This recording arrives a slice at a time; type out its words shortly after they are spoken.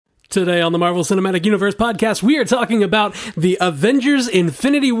Today on the Marvel Cinematic Universe podcast, we are talking about the Avengers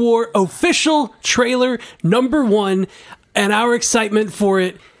Infinity War official trailer number 1 and our excitement for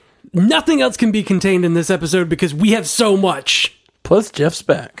it. Nothing else can be contained in this episode because we have so much. Plus, Jeff's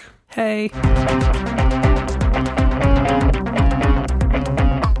back. Hey.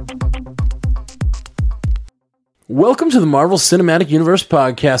 Welcome to the Marvel Cinematic Universe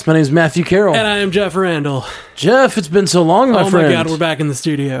podcast. My name is Matthew Carroll. And I am Jeff Randall. Jeff, it's been so long, my friend. Oh my God, we're back in the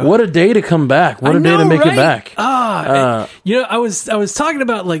studio. What a day to come back. What a day to make it back. I was talking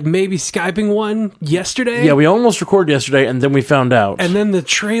about like maybe Skyping one yesterday. Yeah, we almost recorded yesterday, and then we found out. And then the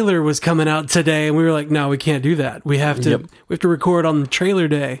trailer was coming out today, and we were like, no, we can't do that. We have to record on the trailer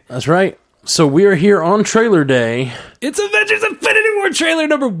day. That's right. So we are here on trailer day. It's Avengers Infinity War trailer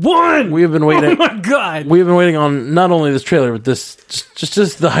number 1. We have been waiting. Oh my God. We have been waiting on not only this trailer, but this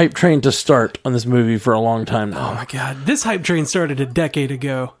just the hype train to start on this movie for a long time now. Oh my God. This hype train started a decade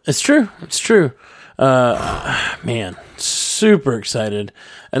ago. It's true. It's true. Man, super excited.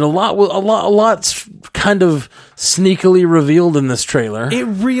 And a lot's kind of sneakily revealed in this trailer. It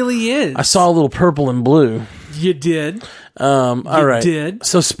really is. I saw a little purple and blue. You did. All right. Did.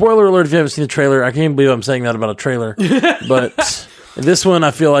 So, spoiler alert if you haven't seen the trailer. I can't believe I'm saying that about a trailer. But this one,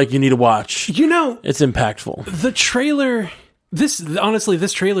 I feel like you need to watch. You know, it's impactful. The trailer, this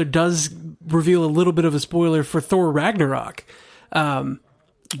trailer does reveal a little bit of a spoiler for Thor Ragnarok. But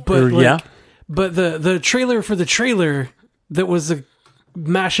the trailer for the trailer that was a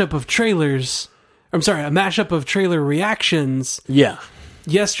mashup of trailers. I'm sorry, a mashup of trailer reactions. Yeah.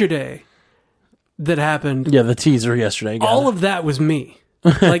 Yesterday. That happened. Yeah, the teaser yesterday. All of that was me.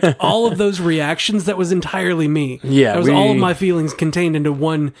 Like, all of those reactions, that was entirely me. Yeah. That was all of my feelings contained into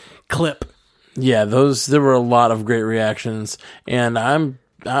one clip. Yeah, there were a lot of great reactions, and I'm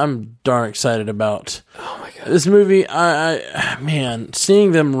darn excited about this movie. Man,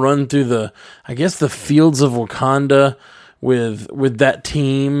 seeing them run through the fields of Wakanda with that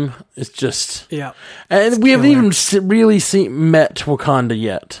team, it's just... Yeah. And we haven't even really met Wakanda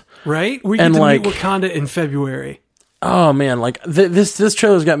yet. Right? We get to meet Wakanda in February. Oh man, like this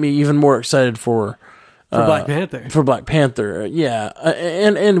trailer's got me even more excited for Black Panther. For Black Panther, yeah.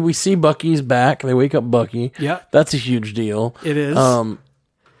 And we see Bucky's back. They wake up Bucky. Yeah. That's a huge deal. It is.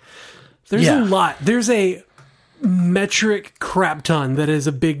 There's a lot. There's a metric crap ton that is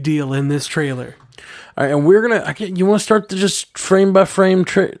a big deal in this trailer. All right, and we're gonna. You want to start the just frame by frame?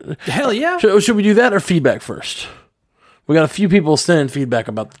 Hell yeah. Should we do that or feedback first? We got a few people sending feedback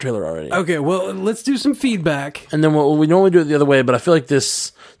about the trailer already. Okay, well, let's do some feedback. And then we normally do it the other way, but I feel like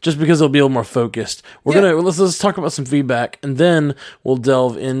this, just because it'll be a little more focused, let's talk about some feedback, and then we'll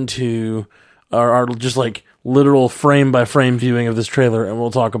delve into our just like literal frame by frame viewing of this trailer, and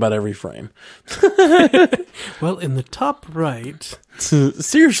we'll talk about every frame. Well, in the top right,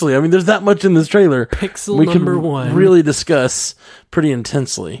 seriously, I mean, there's that much in this trailer. Pixel number 1. Really discuss pretty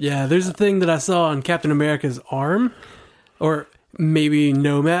intensely. Yeah, there's a thing that I saw on Captain America's arm. Or maybe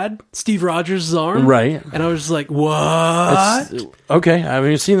Nomad, Steve Rogers' arm. Right. And I was just like, what? Okay, I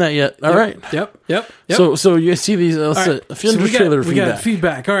haven't seen that yet. All right. Yep. So you see these, trailer feedback. We got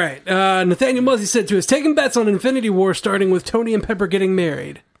feedback. All right. Nathaniel Muzzy said to us, taking bets on Infinity War starting with Tony and Pepper getting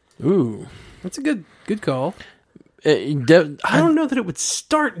married. Ooh. That's a good call. I don't know that it would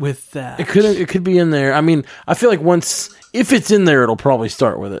start with that. It could be in there. I mean, I feel like if it's in there, it'll probably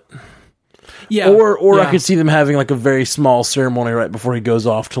start with it. Yeah. Or I could see them having like a very small ceremony right before he goes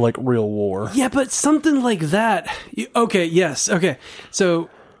off to like real war. Yeah, but something like that. Okay, yes. Okay. So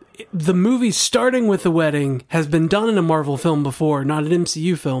the movie starting with the wedding has been done in a Marvel film before, not an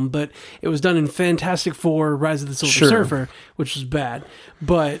MCU film, but it was done in Fantastic Four, Rise of the Silver Surfer, which was bad.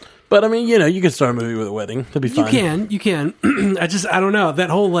 But I mean, you can start a movie with a wedding. That'd be fine. You can. I don't know. That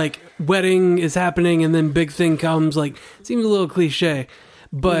whole like wedding is happening and then big thing comes, like, seems a little cliche.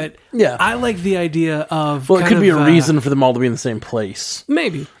 But yeah, I like the idea of... Well, it could be a reason for them all to be in the same place.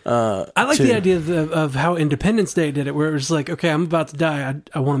 Maybe. I like the idea of how Independence Day did it, where it was like, okay, I'm about to die.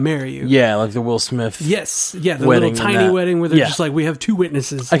 I want to marry you. Yeah, like the Will Smith Yes. Yeah, the little tiny wedding where they're just like, we have 2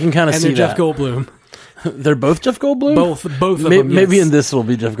 witnesses. I can kind of see that. And they're Jeff Goldblum. They're both Jeff Goldblum? Both of them, Maybe yes. in this it'll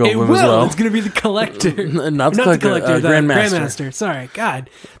be Jeff Goldblum as well. It's going to be the Collector. Not the Collector, the Grandmaster. Sorry, God.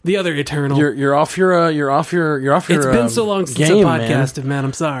 The other Eternal. You're off your It's been so long since I podcasted, man.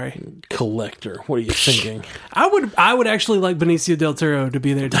 I'm sorry. Collector. What are you thinking? I would actually like Benicio del Toro to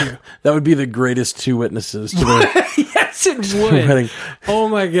be there too. That would be the greatest 2 witnesses to the Yes, it would. Wedding. Oh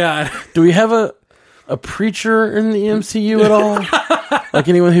my God. Do we have a preacher in the MCU at all? Like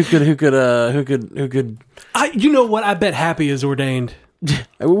anyone who could You know what? I bet Happy is ordained. It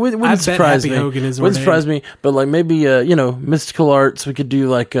wouldn't I bet surprise Happy me. Hogan is Wouldn't ordained. surprise me, but like maybe mystical arts. We could do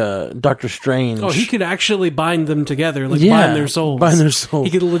like Doctor Strange. Oh, he could actually bind them together, like Yeah, bind their souls. bind their souls.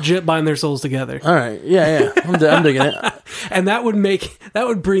 He could legit bind their souls together. All right, yeah, I'm digging it. And that would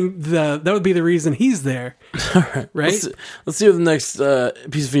be the reason he's there. All right, Right? Let's see what the next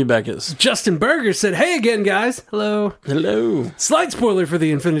piece of feedback is. Justin Berger said, "Hey again, guys. Hello. Slight spoiler for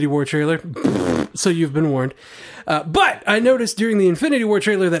the Infinity War trailer, so you've been warned. But I noticed during the Infinity War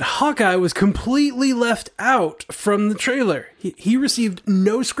trailer that Hawkeye was completely left out from the trailer. He received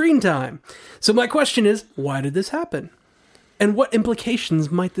no screen time. So my question is, why did this happen? And what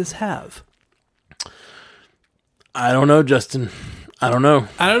implications might this have?" I don't know, Justin. I don't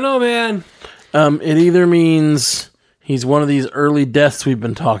know, man. It either means he's one of these early deaths we've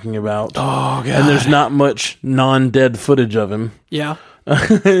been talking about. Oh, God. And there's not much non-dead footage of him. Yeah.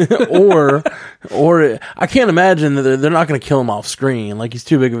 or I can't imagine that they're not going to kill him off screen. Like, he's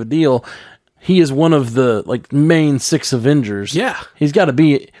too big of a deal. He is one of the main 6 Avengers. Yeah. He's got to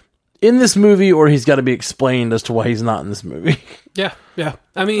be in this movie, or he's got to be explained as to why he's not in this movie. Yeah.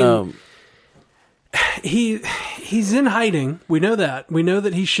 I mean, he's in hiding. We know that. We know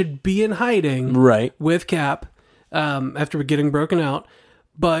that he should be in hiding, Right. with Cap after getting broken out.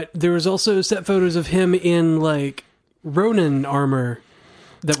 But there was also set photos of him in like Ronin armor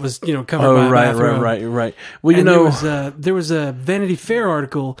that was covered by a bathrobe. Right. Well, there was a Vanity Fair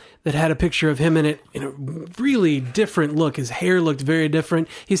article that had a picture of him in it in a really different look. His hair looked very different.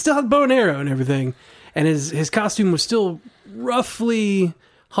 He still had bow and arrow and everything, and his costume was still roughly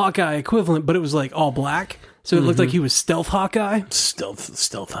Hawkeye equivalent, but it was like all black, so it looked like he was stealth Hawkeye.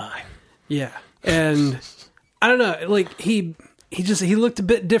 Stealth Eye. Yeah, and I don't know, like he looked a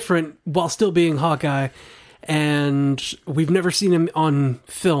bit different while still being Hawkeye. And we've never seen him on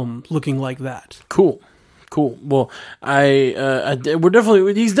film looking like that. Cool. Well, he's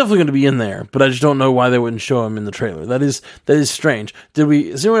definitely going to be in there, but I just don't know why they wouldn't show him in the trailer. That is strange.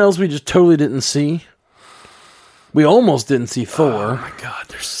 Is there anyone else we just totally didn't see? We almost didn't see Thor. Oh my God,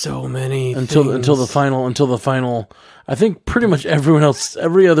 there's so many until the final. I think pretty much everyone else,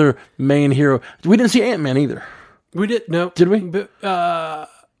 every other main hero. We didn't see Ant-Man either. We did no. Did we?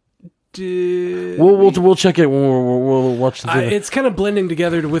 We'll check it when we'll watch the trailer. It's kind of blending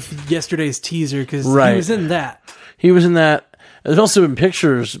together with yesterday's teaser because he was in that. He was in that. There's also been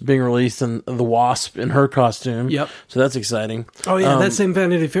pictures being released in the Wasp in her costume. Yep. So that's exciting. Oh yeah, that same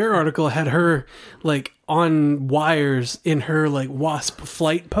Vanity Fair article had her like on wires in her like Wasp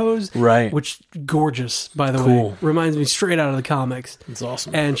flight pose. Right. Which gorgeous, by the way. Reminds me straight out of the comics. It's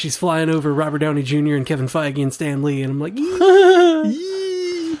awesome. And she's flying over Robert Downey Jr. and Kevin Feige and Stan Lee, and I'm like,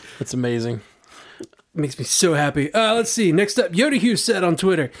 yee. That's amazing. Makes me so happy. Let's see. Next up, Yoda Hughes said on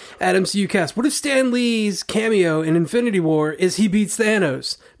Twitter, at MCUcast, what if Stan Lee's cameo in Infinity War is he beats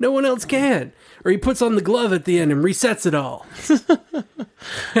Thanos? No one else can. Or he puts on the glove at the end and resets it all.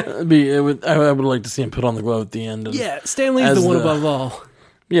 I would like to see him put on the glove at the end. Yeah, Stan Lee's the one above all.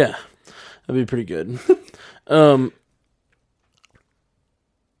 Yeah, that'd be pretty good.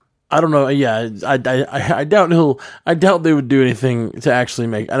 I don't know. Yeah, I doubt they would do anything to actually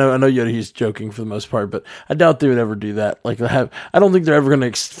make. I know Yoda, he's joking for the most part, but I doubt they would ever do that. Like, I don't think they're ever going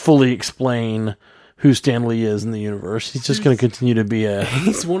to fully explain who Stan Lee is in the universe. He's just going to continue to be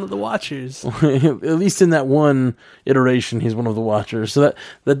he's one of the Watchers. At least in that one iteration, he's one of the Watchers. So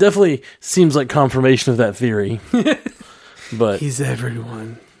that definitely seems like confirmation of that theory. But he's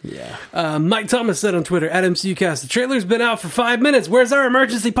everyone. Yeah. Mike Thomas said on Twitter, at MCUcast, the trailer's been out for 5 minutes. Where's our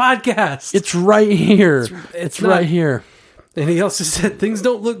emergency podcast? It's right here. It's right here. And he also said, things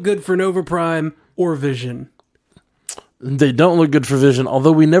don't look good for Nova Prime or Vision. They don't look good for Vision,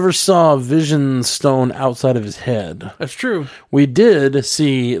 although we never saw Vision's stone outside of his head. That's true. We did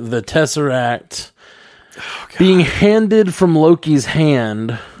see the Tesseract being handed from Loki's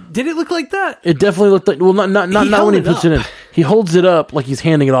hand. Did it look like that? It definitely looked like, well, not when he puts it in. He holds it up like he's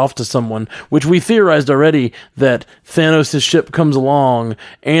handing it off to someone, which we theorized already that Thanos' ship comes along,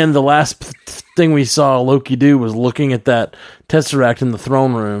 and the last thing we saw Loki do was looking at that Tesseract in the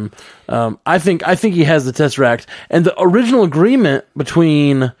throne room. I think he has the Tesseract, and the original agreement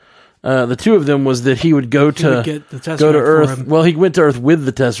between the two of them was that he would go to Earth. Well, he went to Earth with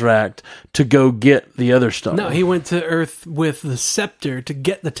the Tesseract to go get the other stuff. No, he went to Earth with the scepter to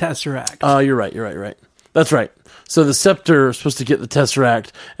get the Tesseract. Oh, you're right. That's right. So the scepter is supposed to get the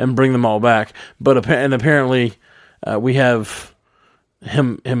Tesseract and bring them all back, but apparently we have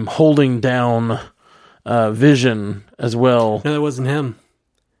him holding down Vision as well. No, that wasn't him.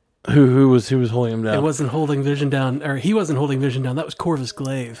 Who was holding him down? It wasn't holding Vision down, or he wasn't holding Vision down. That was Corvus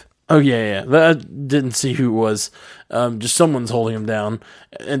Glaive. Oh, yeah. I didn't see who it was. Just someone's holding him down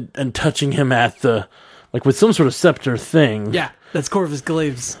and touching him at the, like with some sort of scepter thing. Yeah, that's Corvus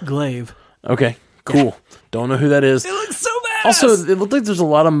Glaive's glaive. Okay, cool. Yeah. Don't know who that is. It looks so badass. Also, it looked like there's a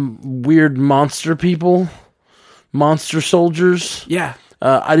lot of weird monster people. Monster soldiers. Yeah.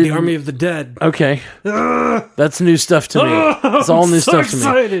 The Army of the Dead. Okay. That's new stuff to me. It's all new stuff to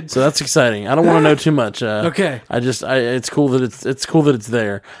me. So that's exciting. I don't want to know too much. Okay. It's cool that it's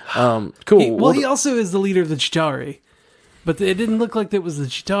there. Cool. He also is the leader of the Chitauri. But it didn't look like that was the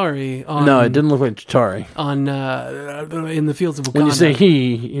Chitauri on... No, it didn't look like Chitauri. On, in the fields of Wakanda. When you say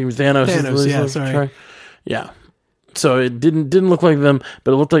he was Thanos. Yeah, sorry. Chitauri? Yeah. So it didn't look like them,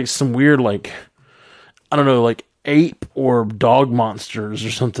 but it looked like some weird, like, I don't know, like, ape or dog monsters or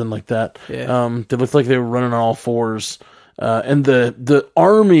something like that. Yeah. They looked like they were running on all fours. And the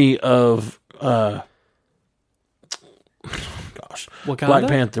army of Wakanda? Black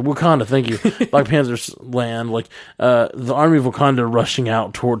Panther. Wakanda, thank you. Black Panther's land, like the army of Wakanda rushing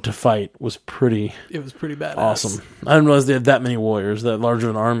out to fight was pretty It was pretty badass. awesome. I didn't realize they had that many warriors, that large of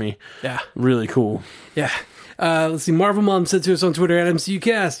an army. Yeah. Really cool. Yeah. Let's see. Marvel Mom said to us on Twitter at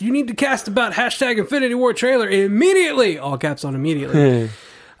MCUcast, you need to cast about hashtag Infinity War trailer immediately. All caps on immediately.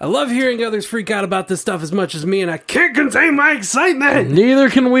 I love hearing others freak out about this stuff as much as me, and I can't contain my excitement.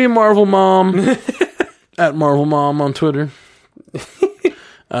 Neither can we, Marvel Mom. At Marvel Mom on Twitter.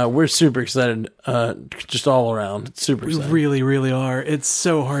 We're super excited, just all around. It's super exciting. We really, really are. It's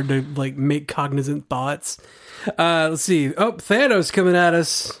so hard to like make cognizant thoughts. Let's see. Oh, Thanos coming at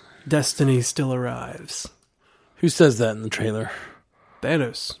us. Destiny still arrives. Who says that in the trailer?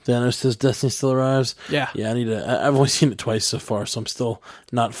 Thanos. Thanos says Destiny still arrives? Yeah. Yeah, I've only seen it twice so far, so I'm still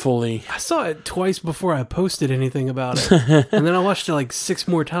not fully... I saw it twice before I posted anything about it. And then I watched it like 6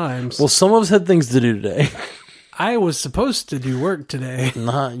 more times. Well, some of us had things to do today. I was supposed to do work today.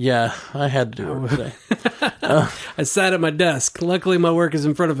 Yeah, I had to do work today. I sat at my desk. Luckily, my work is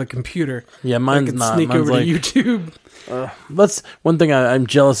in front of a computer. Yeah, mine's I could not. Sneak mine's over like, to YouTube. That's one thing I'm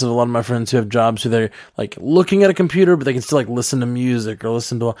jealous of. A lot of my friends who have jobs who they're like looking at a computer, but they can still like listen to music or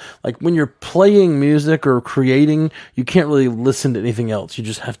listen to like when you're playing music or creating, you can't really listen to anything else. You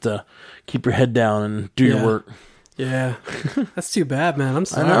just have to keep your head down and do your work. Yeah, that's too bad, man. I'm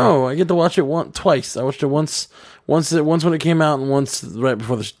sorry. I know. I get to watch it twice. I watched it once when it came out, and once right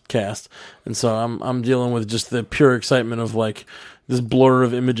before the cast. And so I'm dealing with just the pure excitement of like this blur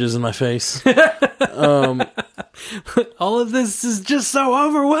of images in my face. All of this is just so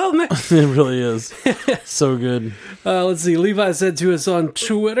overwhelming. It really is. So good. Let's see. Levi said to us on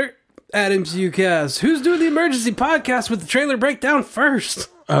Twitter at MCUcast, who's doing the emergency podcast with the trailer breakdown first?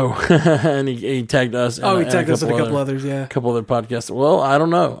 Oh, and he tagged us. He tagged us and a couple others, yeah. A couple other podcasts. Well, I don't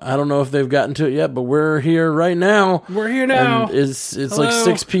know. I don't know if they've gotten to it yet, but we're here right now. We're here now. And it's like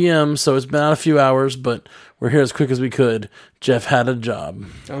 6 p.m., so it's been out a few hours, but we're here as quick as we could. Jeff had a job.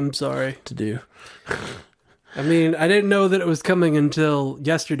 I'm sorry. To do. I mean, I didn't know that it was coming until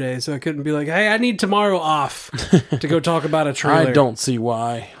yesterday, so I couldn't be like, hey, I need tomorrow off to go talk about a trailer. I don't see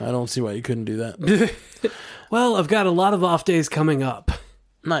why. You couldn't do that. Well, I've got a lot of off days coming up.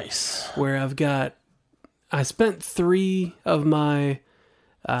 Nice. Where I spent 3 of my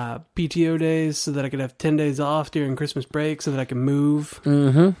PTO days so that I could have 10 days off during Christmas break so that I can move.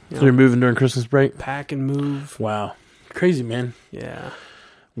 Mm-hmm. So you're moving during Christmas break? Pack and move. Wow. Crazy, man. Yeah.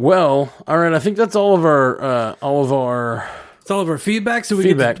 Well, all right. I think that's all of our it's all of our feedback, so we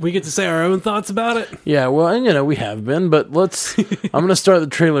get to say our own thoughts about it. Yeah, well, and we have been, but I'm going to start the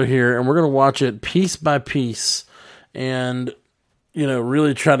trailer here, and we're going to watch it piece by piece, and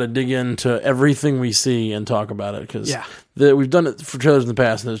really try to dig into everything we see and talk about it, because we've done it for trailers in the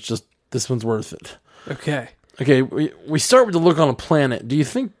past, and it's just this one's worth it. Okay. We start with the look on a planet. Do you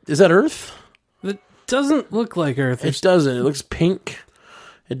think is that Earth? It doesn't look like Earth. It doesn't. It looks pink.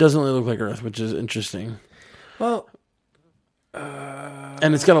 It doesn't really look like Earth, which is interesting. Well,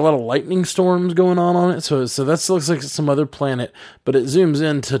 and it's got a lot of lightning storms going on it, so that looks like some other planet. But it zooms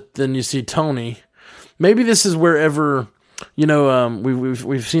in then you see Tony. Maybe this is wherever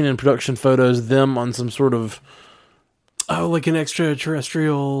we've seen in production photos them on some sort of like an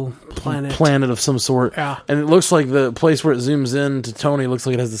extraterrestrial planet of some sort. Yeah, and it looks like the place where it zooms in to Tony looks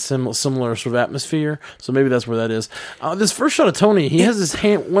like it has a similar sort of atmosphere. So maybe that's where that is. This first shot of Tony, he has his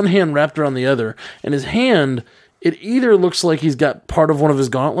one hand wrapped around the other, and his hand. It either looks like he's got part of one of his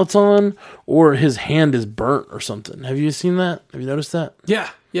gauntlets on, or his hand is burnt or something. Have you seen that? Have you noticed that? Yeah.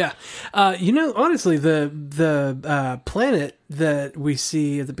 Honestly, the planet that we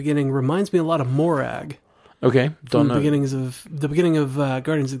see at the beginning reminds me a lot of Morag. Okay, don't know. The beginning of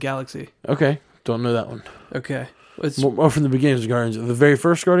Guardians of the Galaxy. Okay, don't know that one. Okay. Or from the beginning of Guardians, the very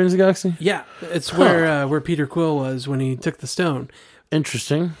first Guardians of the Galaxy. Yeah, it's where Peter Quill was when he took the stone.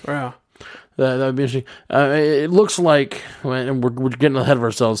 Interesting. Wow. That would be interesting. It looks like, and we're getting ahead of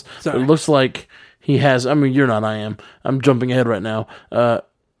ourselves. Sorry. It looks like he has. I mean, you're not. I am. I'm jumping ahead right now.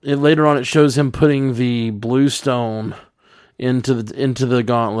 Later on, it shows him putting the blue stone into the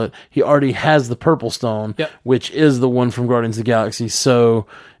gauntlet. He already has the purple stone, which is the one from Guardians of the Galaxy. So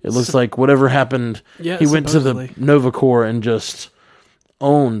it looks like whatever happened, he went to the Nova Corps and just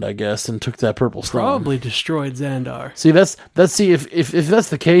owned, I guess, and took that purple stone. Probably destroyed Xandar. See, if that's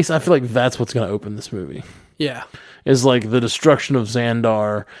the case, I feel like that's what's going to open this movie. Yeah, is like the destruction of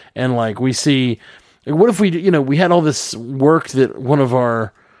Xandar, and like we see, what if we had all this work that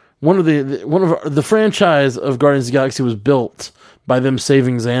the franchise of Guardians of the Galaxy was built by them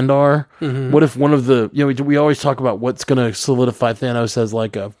saving Xandar. Mm-hmm. What if one of the we always talk about what's going to solidify Thanos as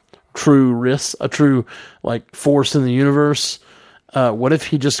like a true risk, a true like force in the universe. What if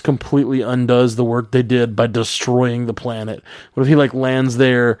he just completely undoes the work they did by destroying the planet? What if he like lands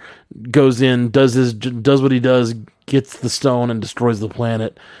there, goes in, does what he does, gets the stone and destroys the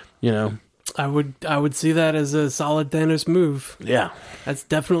planet? I would see that as a solid Thanos move. Yeah, that's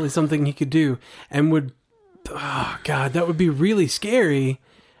definitely something he could do, and that would be really scary,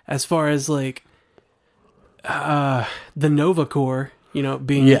 as far as like the Nova Corps,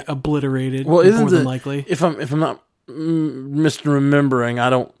 being obliterated. Well, more than likely, if I'm not misremembering, I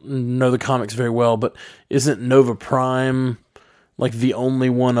don't know the comics very well, but isn't Nova Prime like the only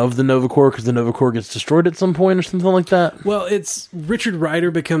one of the Nova Corps because the Nova Corps gets destroyed at some point or something like that? Well, it's Richard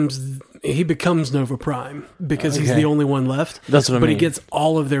Rider becomes Nova Prime because he's the only one left. That's what I mean. But he gets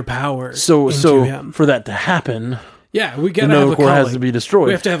all of their power. So him. For that to happen, we got the Nova Corps has to be destroyed.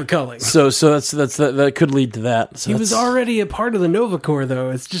 We have to have a culling. So that could lead to that. So he was already a part of the Nova Corps, though.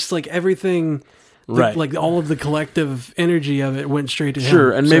 It's just like everything. Right. Like all of the collective energy of it went straight to him.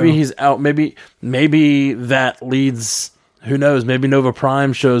 Sure, and maybe he's out. Maybe that leads. Who knows? Maybe Nova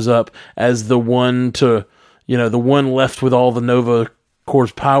Prime shows up as the one the one left with all the Nova Corps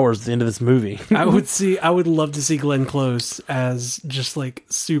powers at the end of this movie. I would love to see Glenn Close as just like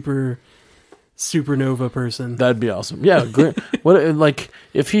supernova person. That'd be awesome. Yeah,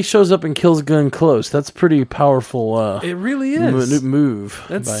 if he shows up and kills Glenn Close, that's pretty powerful. It really is move.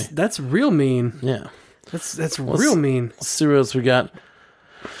 That's real mean. Yeah, that's real mean. Let's see what else we got.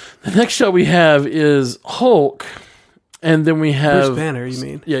 The next shot we have is Hulk, and then we have Bruce Banner. You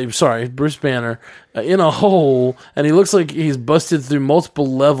mean? Yeah, sorry, Bruce Banner in a hole, and he looks like he's busted through multiple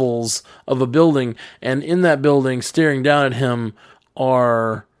levels of a building, and in that building, staring down at him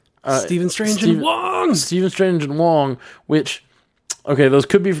are. Stephen Strange and Wong. Stephen Strange and Wong, which, okay, those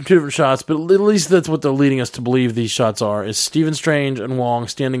could be from two different shots, but at least that's what they're leading us to believe these shots are, is Stephen Strange and Wong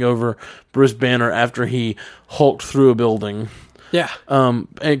standing over Bruce Banner after he hulked through a building. Yeah.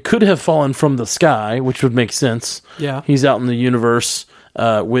 It could have fallen from the sky, which would make sense. Yeah. He's out in the universe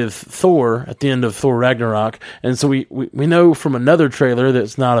with Thor at the end of Thor Ragnarok, and so we know from another trailer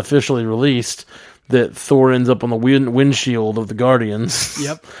that's not officially released that Thor ends up on the windshield of the Guardians.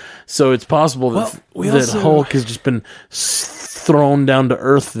 Yep. So it's possible that Hulk has just been thrown down to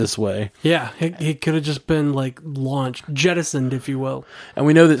Earth this way. Yeah, he could have just been like launched, jettisoned, if you will. And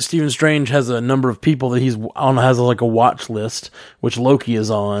we know that Stephen Strange has a number of people that he's on, has like a watch list, which Loki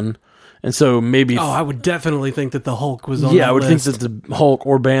is on. And so maybe... I would definitely think that the Hulk was on that list. Yeah, I would think that the Hulk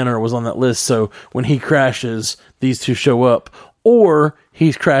or Banner was on that list. So when he crashes, these two show up. Or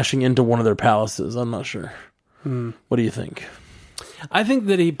he's crashing into one of their palaces. I'm not sure. What do you think? I think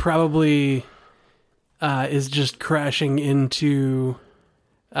that he probably is just crashing into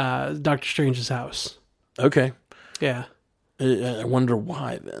Doctor Strange's house. Okay. Yeah. I wonder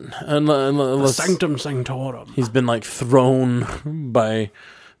why then. Unless Sanctum Sanctorum. He's been like thrown by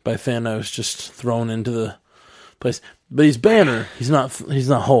Thanos, just thrown into the place. But he's Banner. He's not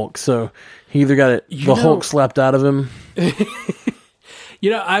Hulk. So he either got Hulk slapped out of him.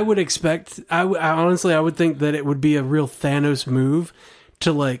 I would expect. I honestly would think that it would be a real Thanos move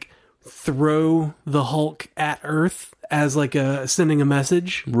to like throw the Hulk at Earth as like sending a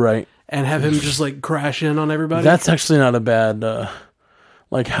message, right? And have him just like crash in on everybody. That's actually not a bad.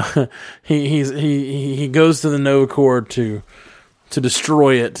 He goes to the Nova Corps to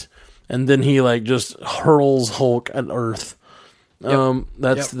destroy it, and then he like just hurls Hulk at Earth.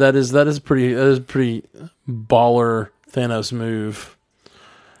 That is pretty baller Thanos move.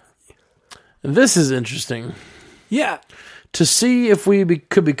 This is interesting. Yeah. To see if we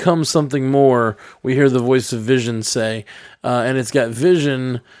could become something more, we hear the voice of Vision say, and it's got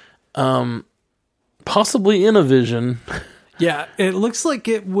Vision, possibly in a vision. Yeah, it looks like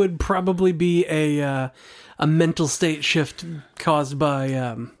it would probably be a mental state shift caused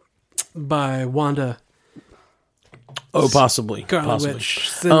by Wanda. Oh, possibly. Scarlet Possibly.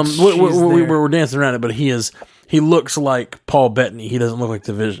 Witch. We're dancing around it, but he looks like Paul Bettany. He doesn't look like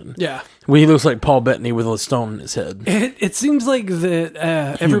the Vision. Yeah. Well, he looks like Paul Bettany with a stone in his head. It seems like that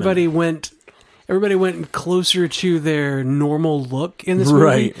everybody went closer to their normal look in this movie.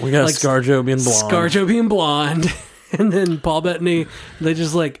 Right. We got like ScarJo being blonde. ScarJo being blonde. And then Paul Bettany, they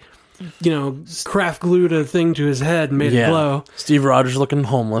just craft glued a thing to his head and made it glow. Steve Rogers looking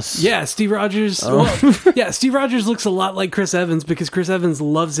homeless. Yeah, Steve Rogers. Oh. Steve Rogers looks a lot like Chris Evans because Chris Evans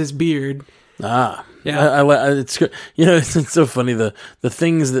loves his beard. Ah, yeah. It's good. It's so funny the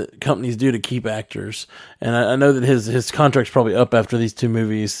things that companies do to keep actors, and I know that his contract's probably up after these 2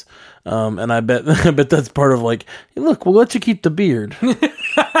 movies, and I bet that's part of like, hey, look, we'll let you keep the beard.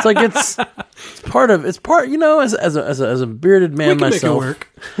 It's like it's part. As a bearded man myself, make it work.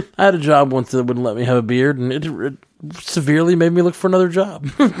 I had a job once that wouldn't let me have a beard, and it severely made me look for another job.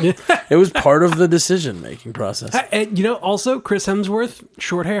 It was part of the decision making process. And, also Chris Hemsworth,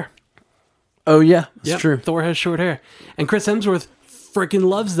 short hair. Oh yeah, it's true. Thor has short hair, and Chris Hemsworth freaking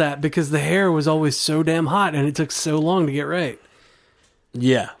loves that because the hair was always so damn hot, and it took so long to get right.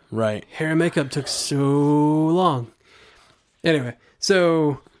 Yeah, right. Hair and makeup took so long. Anyway,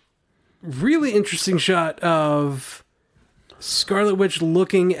 so really interesting shot of Scarlet Witch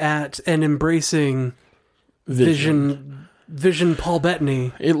looking at and embracing Vision Paul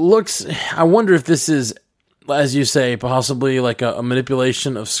Bettany. It looks. I wonder if this is, as you say, possibly like a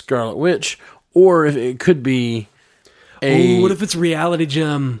manipulation of Scarlet Witch, or if it could be what if it's reality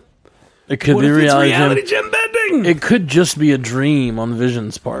gem? It could be reality gem bending. It could just be a dream on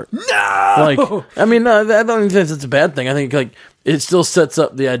Vision's part. No, I don't think that's a bad thing. I think it still sets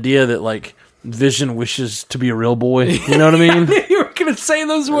up the idea that Vision wishes to be a real boy. You know what I mean? You were gonna say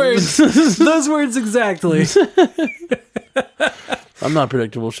those words. Those words exactly. I'm not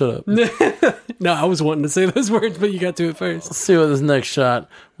predictable. Shut up. No, I was wanting to say those words, but you got to it first. Let's see what this next shot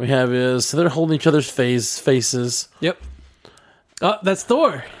we have is. So they're holding each other's faces. Yep. Oh, that's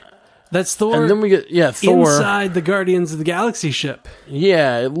Thor. That's Thor. And then we get Thor inside the Guardians of the Galaxy ship.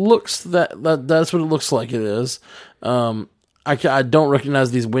 Yeah, it looks that's what it looks like. It is. I don't recognize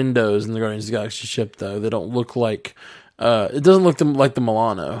these windows in the Guardians of the Galaxy ship though. They don't look like. It doesn't look like the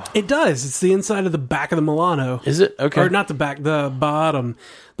Milano. It does. It's the inside of the back of the Milano. Is it? Okay. Or not the back, the bottom.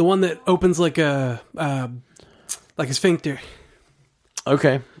 The one that opens like a sphincter.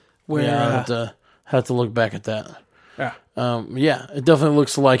 Okay. Where I have to look back at that. Yeah. It definitely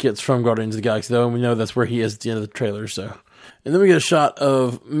looks like it's from Guardians of the Galaxy though, and we know that's where he is at the end of the trailer. So, and then we get a shot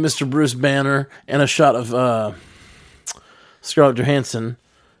of Mr. Bruce Banner and a shot of Scarlett Johansson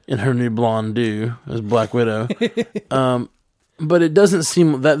in her new blonde do as Black Widow. But it doesn't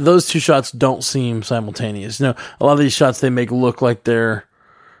seem that those 2 shots don't seem simultaneous. A lot of these shots they make look like they're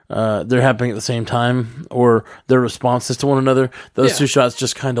happening at the same time, or their responses to one another. Those 2 shots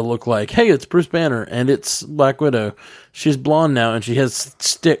just kind of look like, hey, it's Bruce Banner and it's Black Widow. She's blonde now and she has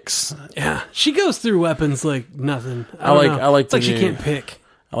sticks. Yeah, she goes through weapons like nothing. I like. It's like she can't pick.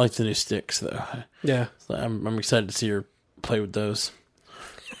 I like the new sticks though. Yeah, so I'm excited to see her play with those.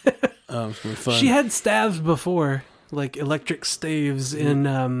 It's gonna be fun. She had staves before, like electric staves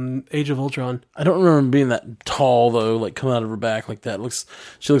in Age of Ultron. I don't remember being that tall though, like coming out of her back like that.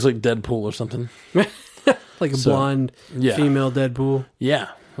 She looks like Deadpool or something. Like a blonde female Deadpool. Yeah,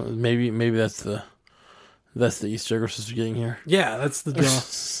 maybe that's the Easter egg we're supposed to be getting here. Yeah, that's the draw.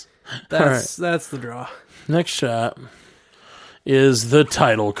 That's the draw. Next shot is the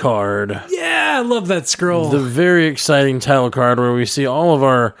title card. Yeah, I love that scroll. The very exciting title card where we see all of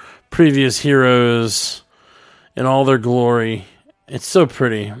our previous heroes in all their glory. It's so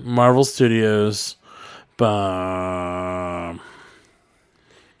pretty. Marvel Studios. Bum.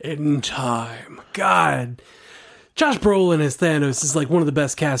 In time. God. Josh Brolin as Thanos is like one of the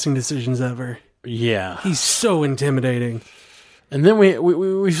best casting decisions ever. Yeah. He's so intimidating. And then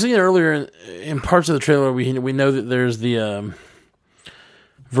we've seen earlier in parts of the trailer, we know that there's the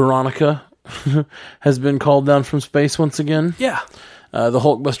Veronica has been called down from space once again. Yeah. The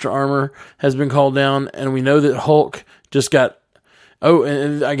Hulkbuster armor has been called down, and we know that Hulk just got... Oh,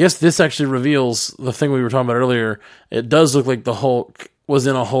 and I guess this actually reveals the thing we were talking about earlier. It does look like the Hulk was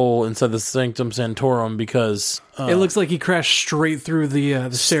in a hole inside the Sanctum Sanctorum because... it looks like he crashed straight through the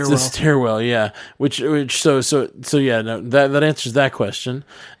stairwell. The stairwell, yeah. That answers that question.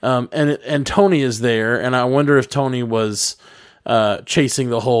 And Tony is there, and I wonder if Tony was chasing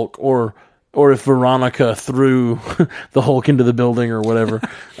the Hulk or or if Veronica threw the Hulk into the building or whatever.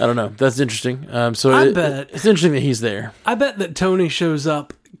 I don't know. That's interesting. So bet it's interesting that he's there. I bet that Tony shows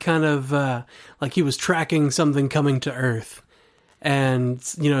up kind of like he was tracking something coming to Earth. And,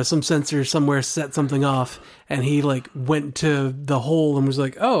 some sensor somewhere set something off, and he, went to the hole and was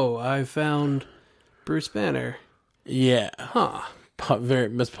like, oh, I found Bruce Banner. Yeah. Huh.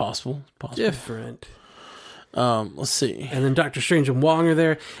 That's possible. Different. Let's see. And then Doctor Strange and Wong are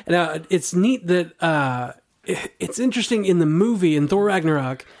there. And it's neat that it's interesting in the movie, in Thor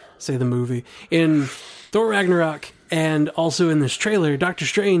Ragnarok, in Thor Ragnarok, and also in this trailer, Doctor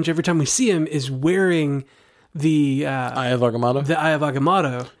Strange, every time we see him, is wearing the Eye of Agamotto? The Eye of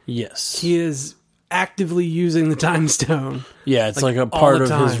Agamotto. Yes. He is actively using the Time Stone. Yeah, it's like a part of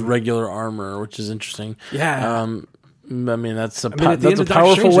his regular armor, which is interesting. Yeah. That's a that's a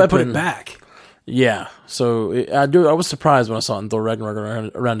powerful weapon. Put it back. Yeah. So I was surprised when I saw it in Thor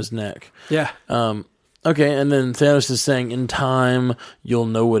Ragnarok around his neck. Yeah. Okay, and then Thanos is saying, in time, you'll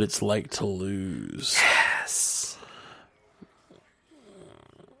know what it's like to lose. Yes.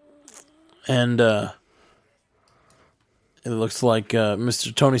 And it looks like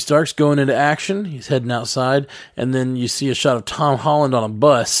Mr. Tony Stark's going into action. He's heading outside. And then you see a shot of Tom Holland on a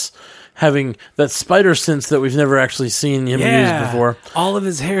bus having that spider sense that we've never actually seen him use before. All of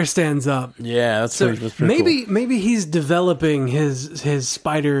his hair stands up. Yeah, that's pretty cool. Maybe he's developing his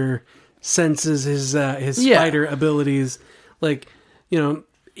spider senses, his spider abilities.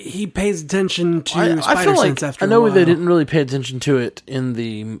 He pays attention to spider sense after a while. I know they didn't really pay attention to it in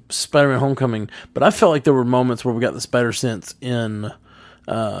the Spider-Man Homecoming, but I felt like there were moments where we got the spider sense in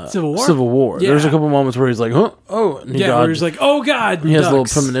Civil War. Yeah. There's a couple moments where he's like, huh? Oh, and where he's like, oh God, he has a little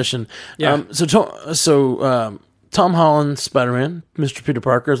premonition. Yeah. Tom Holland, Spider-Man, Mr. Peter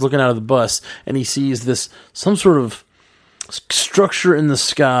Parker is looking out of the bus, and he sees some sort of structure in the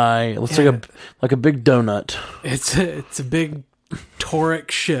sky. It looks like a big donut. It's a big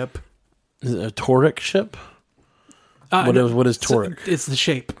toric ship. Is it a toric ship? What is toric? It's the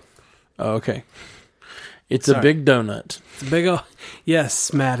shape. Oh, okay. It's a big donut. It's a big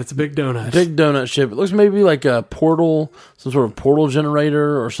yes, Matt, it's a big donut. Big donut ship. It looks maybe like a portal, some sort of portal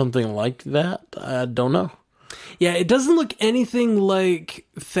generator or something like that. I don't know. Yeah, it doesn't look anything like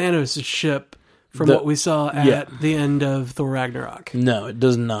Thanos' ship from what we saw at the end of Thor Ragnarok. No, it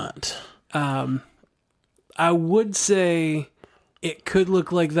does not. I would say it could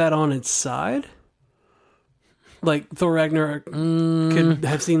look like that on its side. Like Thor Ragnarok could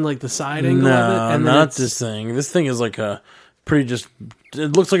have seen the side angle of it. And not this thing. This thing is it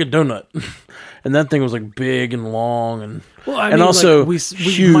looks like a donut. And that thing was big and long and also we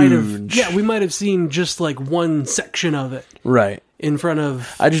huge. We might have seen just one section of it. Right. In front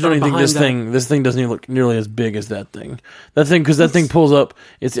of. I just don't even think this thing doesn't even look nearly as big as that thing. Because that thing pulls up.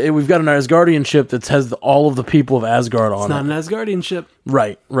 We've got an Asgardian ship that has all of the people of Asgard on it. It's not an Asgardian ship.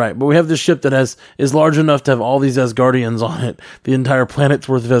 Right. But we have this ship that is large enough to have all these Asgardians on it, the entire planet's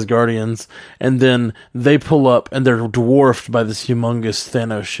worth of Asgardians, and then they pull up and they're dwarfed by this humongous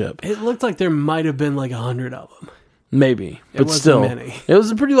Thanos ship. It looked like there might have been 100 of them. Maybe, but still, many. It was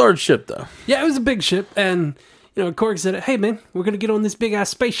a pretty large ship, though. Yeah, it was a big ship, and Korg said, "Hey, man, we're gonna get on this big ass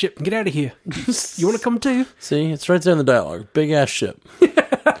spaceship and get out of here. You want to come too?" See, it's right there in the dialogue. Big ass ship.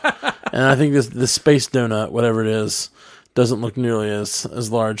 And I think this space donut, whatever it is, doesn't look nearly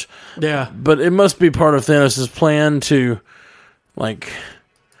as large. Yeah, but it must be part of Thanos' plan to,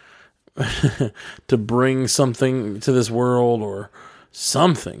 to bring something to this world or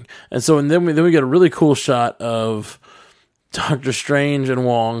something. And so, then we get a really cool shot of Doctor Strange and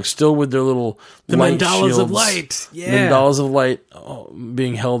Wong still with their little light mandalas shields, of light. Yeah. Mandalas of light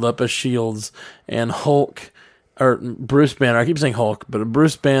being held up as shields, and Bruce Banner, I keep saying Hulk, but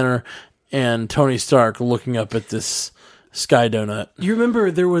Bruce Banner and Tony Stark looking up at this sky donut. You remember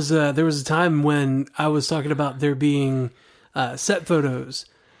there was a time when I was talking about there being set photos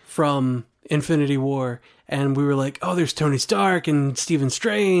from Infinity War, and we were like, oh, there's Tony Stark and Stephen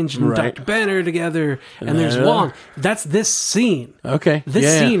Strange and Dr. Banner together, and there's Wong. That's this scene. Okay.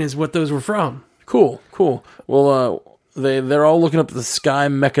 This scene is what those were from. Cool. Well, they're all looking up at the sky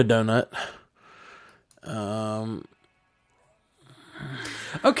mecha donut.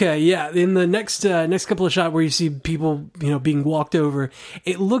 Okay, yeah. In the next couple of shots where you see people, being walked over,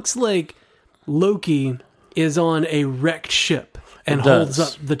 it looks like Loki is on a wrecked ship and holds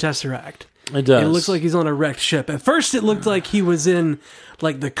up the Tesseract. It does. It looks like he's on a wrecked ship. At first, it looked like he was in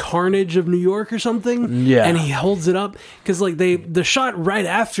the carnage of New York or something. Yeah, and he holds it up because the shot right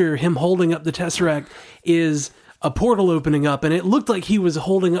after him holding up the Tesseract is a portal opening up, and it looked like he was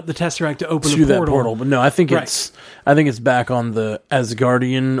holding up the Tesseract to open the portal. That portal. But no, I think it's back on the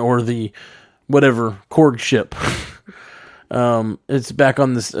Asgardian or the whatever Korg ship. It's back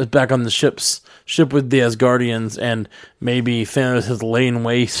on the ship with the Asgardians, and maybe Thanos has lain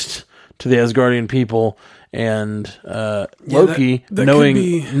waste to the Asgardian people, and Loki that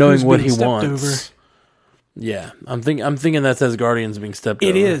knowing what he wants. over. Yeah, I'm thinking that's Asgardians being stepped over.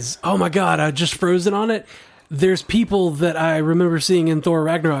 It is. Oh my god, I just frozen on it. There's people that I remember seeing in Thor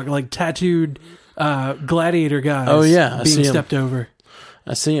Ragnarok, like tattooed gladiator guys. Oh yeah, being stepped over.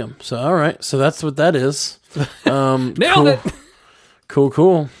 I see him. So all right, so that's what that is. Nailed it.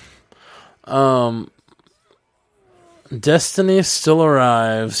 Cool. Destiny still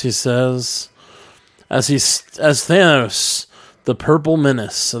arrives, he says, as Thanos, the Purple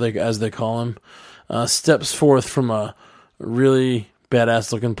Menace, as they call him, steps forth from a really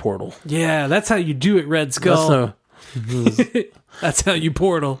badass looking portal. Yeah, that's how you do it, Red Skull. That's how you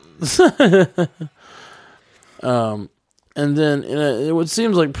portal. And then, in what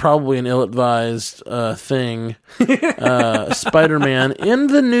seems like probably an ill-advised thing, Spider-Man in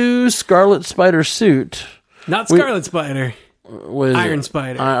the new Scarlet Spider suit. Not Scarlet Spider. Iron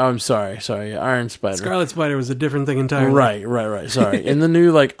Spider. I'm sorry, Iron Spider. Scarlet Spider was a different thing entirely. Right. Sorry. In the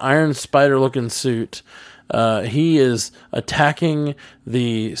new Iron Spider looking suit, he is attacking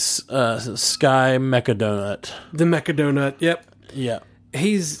the Sky Mechadonut. The Mechadonut. Yep. Yeah.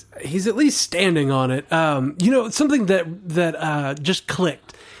 He's at least standing on it. Something that just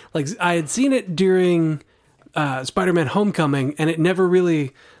clicked. Like I had seen it during Spider-Man: Homecoming, and it never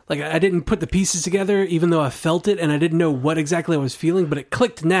really I didn't put the pieces together, even though I felt it and I didn't know what exactly I was feeling. But it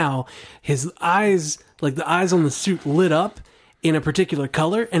clicked now. His eyes, the eyes on the suit, lit up in a particular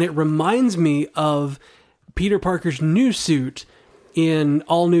color, and it reminds me of Peter Parker's new suit in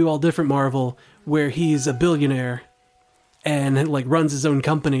All New, All Different Marvel, where he's a billionaire and runs his own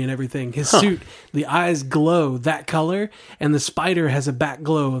company and everything. His suit, the eyes glow that color, and the spider has a back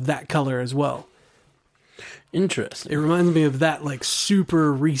glow of that color as well. Interesting. It reminds me of that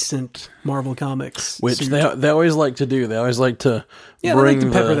super recent Marvel Comics, which suit. they always like to do. They always like to bring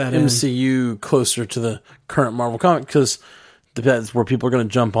the that MCU closer to the current Marvel comic, because that's where people are going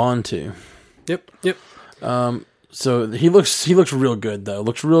to jump on to. Yep. So he looks real good though.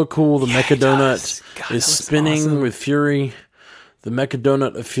 Looks real cool. The Mechadonut is spinning awesome. with Fury. The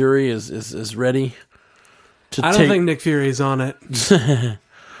Mechadonut of Fury is ready to I don't think Nick Fury's on it.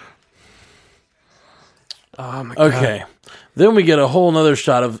 Oh my god. Okay. Then we get a whole nother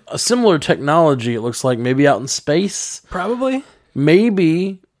shot of a similar technology, it looks like, maybe out in space. Probably.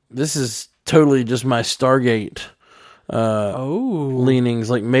 Maybe this is totally just my Stargate leanings.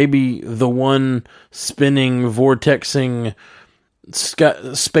 Maybe the one spinning, vortexing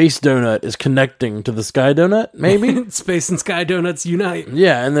space donut is connecting to the sky donut, maybe? Space and sky donuts unite.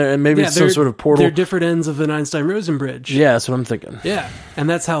 Yeah, and maybe it's some sort of portal. They're different ends of the Einstein-Rosen bridge. Yeah, that's what I'm thinking. Yeah, and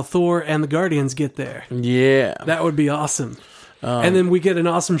that's how Thor and the Guardians get there. Yeah. That would be awesome. And then we get an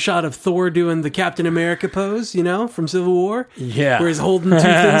awesome shot of Thor doing the Captain America pose, from Civil War. Yeah. Where he's holding two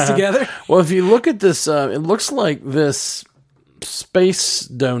things together. Well, if you look at this, it looks like this space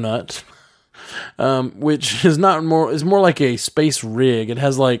donut, which is more like a space rig. It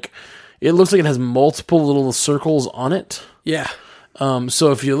has it looks like it has multiple little circles on it. Yeah.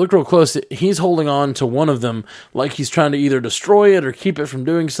 So if you look real close, he's holding on to one of them, like he's trying to either destroy it or keep it from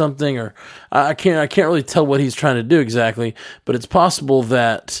doing something, or I can't really tell what he's trying to do exactly, but it's possible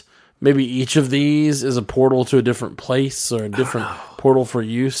that maybe each of these is a portal to a different place or a different portal for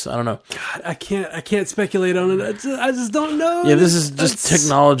use. I don't know. God, I can't speculate on it. I just don't know. Yeah, this is just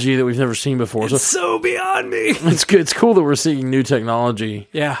technology that we've never seen before. It's so beyond me. It's good. It's cool that we're seeing new technology.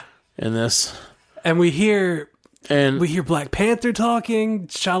 Yeah. In this, and we hear Black Panther talking.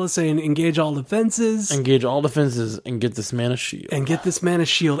 T'Challa saying, "Engage all defenses. Engage all defenses, and get this man a shield.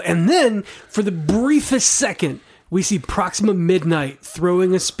 And then, for the briefest second, we see Proxima Midnight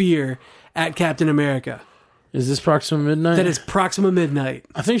throwing a spear at Captain America. Is this Proxima Midnight? That is Proxima Midnight.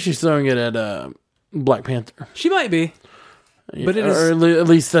 I think she's throwing it at Black Panther. She might be. But it is, or at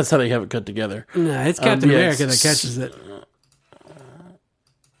least that's how they have it cut together. Nah, it's Captain America that catches it.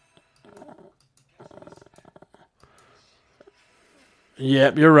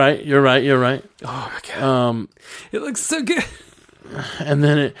 Yep, you're right. Oh my god! It looks so good. And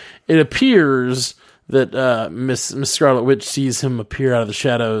then it appears that Miss Scarlet Witch sees him appear out of the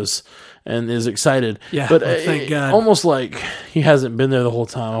shadows and is excited. Yeah, but thank God. Almost like he hasn't been there the whole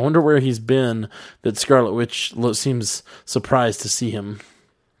time. I wonder where he's been. That Scarlet Witch seems surprised to see him.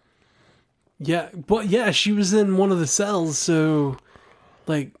 Yeah, well, yeah, she was in one of the cells, so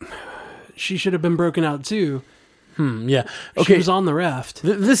she should have been broken out too. Yeah. Okay. She was on the raft.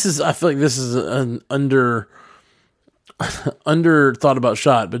 I feel like this is an under thought about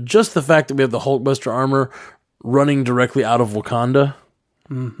shot, but just the fact that we have the Hulkbuster armor running directly out of Wakanda,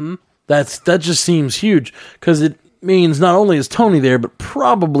 that just seems huge, because it means not only is Tony there, but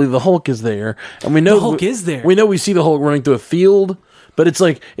probably the Hulk is there, and we know the Hulk is there. We know we see the Hulk running through a field, but it's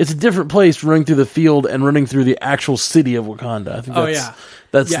like it's a different place running through the field and running through the actual city of Wakanda. I think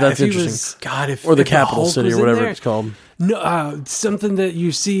that's interesting. Or the capital city or whatever it's called. No, something that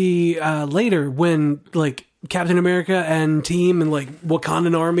you see later when like Captain America and team and like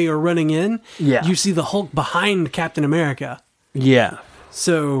Wakandan army are running in. Yeah, you see the Hulk behind Captain America. Yeah,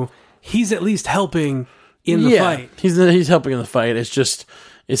 so he's at least helping in the fight. He's helping in the fight.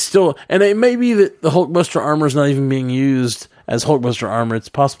 It's still, and it may be that the Hulkbuster armor is not even being used as Hulkbuster armor. It's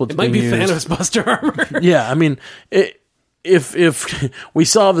possible it might be Thanos Buster armor. Yeah, I mean, if we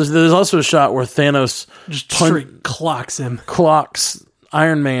saw this, there's also a shot where Thanos just straight clocks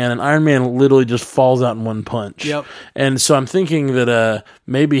Iron Man, and Iron Man literally just falls out in one punch. Yep. And so I'm thinking that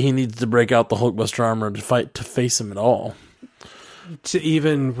maybe he needs to break out the Hulkbuster armor to face him at all, to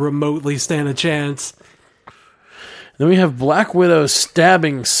even remotely stand a chance. Then we have Black Widow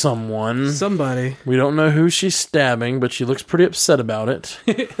stabbing somebody. We don't know who she's stabbing, but she looks pretty upset about it.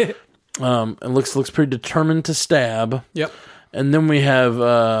 And looks pretty determined to stab. Yep. And then we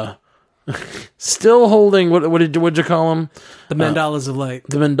have still holding what'd you call them? The Mandalas of Light.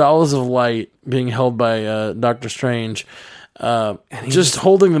 The Mandalas of Light being held by Doctor Strange. Just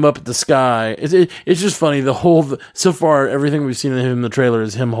holding them up at the sky. It's just funny. So far, everything we've seen of him in the trailer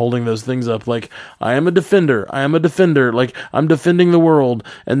is him holding those things up like, I am a defender, like I'm defending the world.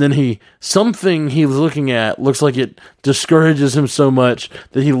 And then something he's looking at looks like it discourages him so much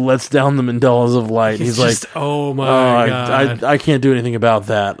that he lets down the Mandalas of Light. He's just, like, oh my God. I can't do anything about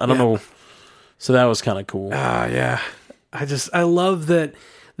that. I don't know. So that was kind of cool. Yeah. I love that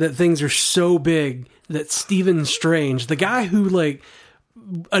things are so big that Stephen Strange, the guy who like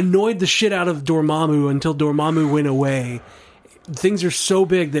annoyed the shit out of Dormammu until Dormammu went away, things are so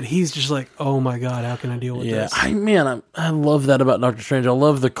big that he's just like, oh my God, how can I deal with this? I love that about Doctor Strange. I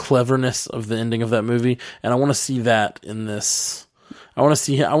love the cleverness of the ending of that movie, and I want to see that in this. I want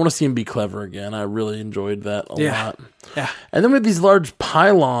to see him be clever again. I really enjoyed that a lot. Yeah. And then with these large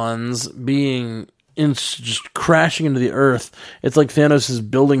pylons just crashing into the earth, it's like Thanos is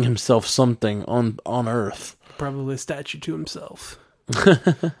building himself something on Earth. Probably a statue to himself.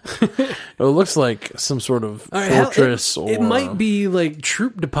 It looks like some sort of fortress, or it might be like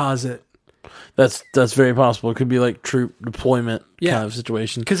troop deposit. That's very possible. It could be like troop deployment kind of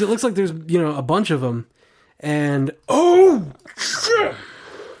situation, because it looks like there's a bunch of them. And shit!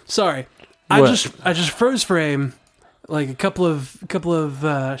 Sorry, I just froze frame like a couple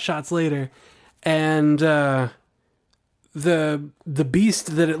of shots later. And the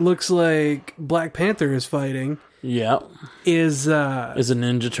beast that it looks like Black Panther is fighting, is a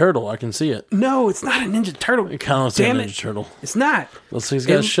Ninja Turtle. I can see it. No, it's not a Ninja Turtle. It kind of looks like a Ninja Turtle. It's not. Looks like he's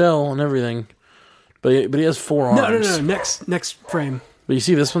got a shell and everything, but he has 4 arms. No. Next frame. But you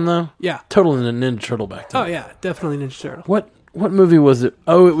see this one though? Yeah, totally a Ninja Turtle back then. Oh yeah, definitely Ninja Turtle. What movie was it?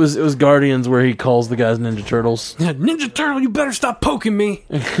 Oh, it was Guardians, where he calls the guys Ninja Turtles. Yeah, Ninja Turtle, you better stop poking me.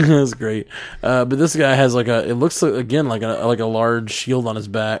 That's great. But this guy has it looks like, again, like a large shield on his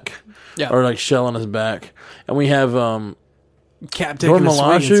back. Yeah. Or like shell on his back. And we have Cap taking a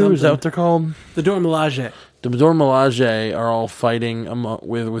swing at something. Is that what they're called? The Dora Milaje. The Dora Milaje are all fighting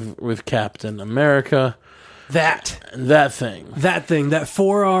with Captain America. That thing. That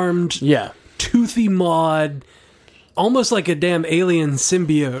 4-armed, toothy mod, almost like a damn alien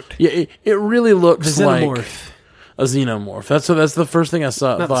symbiote. Yeah, it really looks like a xenomorph. That's the first thing I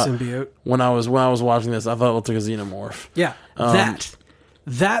saw. Not a symbiote. When I was watching this, I thought it looked like a xenomorph. Yeah,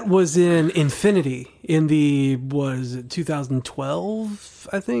 that was in Infinity in the 2012,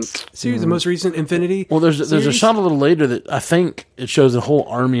 I think, series, the most recent Infinity. Well, there's a shot a little later that I think it shows a whole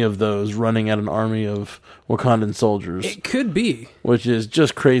army of those running at an army of Wakandan soldiers. It could be, which is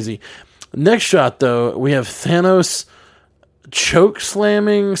just crazy. Next shot, though, we have Thanos choke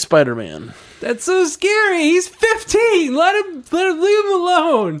slamming Spider-Man. That's so scary. He's 15. Let him leave him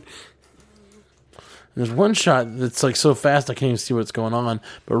alone. There's one shot that's like so fast I can't even see what's going on.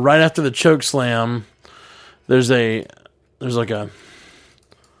 But right after the choke slam, there's like a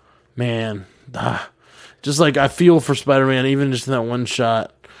man. Just like I feel for Spider-Man, even just in that one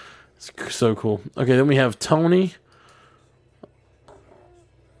shot. It's so cool. Okay, then we have Tony.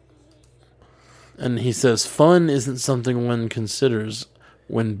 And he says, fun isn't something one considers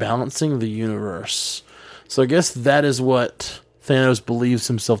when balancing the universe. So I guess that is what Thanos believes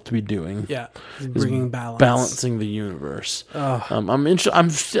himself to be doing. Yeah, bringing balance, balancing the universe. I'm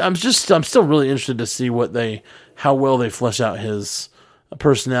still really interested to see how well they flesh out his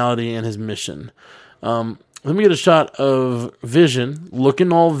personality and his mission. Let me get a shot of Vision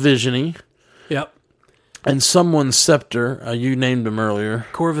looking all visiony. Yep. And someone's scepter, you named him earlier.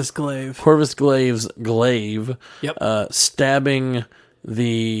 Corvus Glaive. Corvus Glaive's glaive. Yep. Stabbing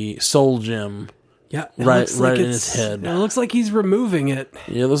the soul gem. Yeah. Right in his head. It looks like he's removing it.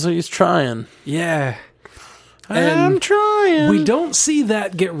 Yeah, it looks like he's trying. Yeah. I'm trying. We don't see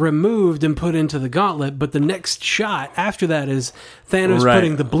that get removed and put into the gauntlet, but the next shot after that is Thanos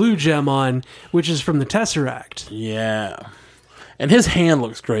putting the blue gem on, which is from the Tesseract. Yeah. And his hand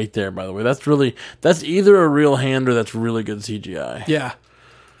looks great there, by the way. That's either a real hand or that's really good CGI. Yeah.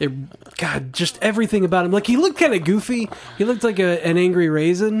 God, just everything about him. Like, he looked kind of goofy. He looked like an angry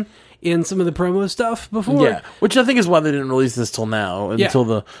raisin in some of the promo stuff before. Yeah, which I think is why they didn't release this till now, until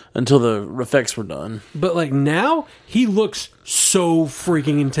the effects were done. But like now, he looks so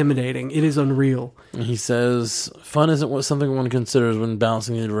freaking intimidating. It is unreal. And he says, "Fun isn't something one considers when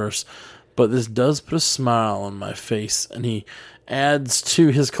balancing the universe, but this does put a smile on my face." And he adds to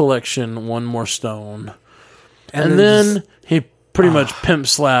his collection one more stone, and then he pretty much pimp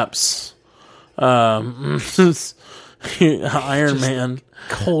slaps Iron Man.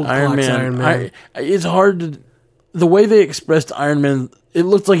 Cold Iron Man. It's hard to... The way they expressed Iron Man, it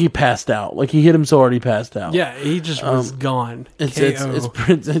looked like he passed out. Like he hit him so hard he passed out. Yeah, he just was gone.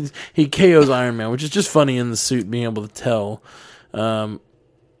 He KOs Iron Man, which is just funny in the suit being able to tell that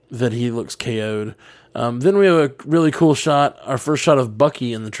he looks KO'd. Then we have a really cool shot, our first shot of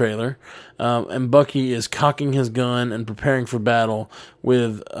Bucky in the trailer. And Bucky is cocking his gun and preparing for battle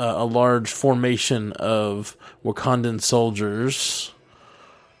with a large formation of Wakandan soldiers.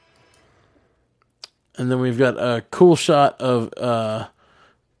 And then we've got a cool shot of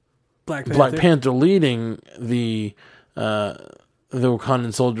Black Panther leading the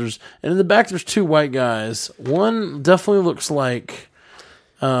Wakandan soldiers. And in the back there's two white guys. One definitely looks like...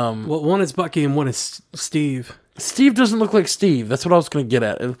 well, one is Bucky and one is Steve. Steve doesn't look like Steve. That's what I was going to get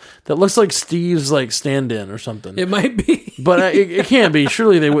at. That looks like Steve's like stand-in or something. It might be. But it can't be.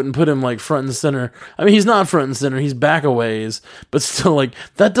 Surely they wouldn't put him like front and center. I mean, he's not front and center. He's back a ways. But still, like,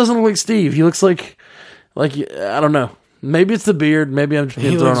 that doesn't look like Steve. He looks like I don't know. Maybe it's the beard. Maybe I'm just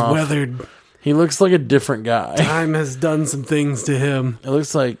getting thrown off. He looks weathered. He looks like a different guy. Time has done some things to him. It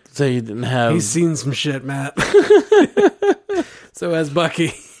looks like, say, he didn't have... He's seen some shit, Matt. So has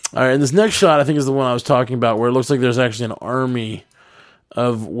Bucky. All right, and this next shot, I think, is the one I was talking about, where it looks like there's actually an army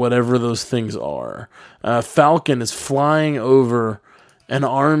of whatever those things are. Falcon is flying over an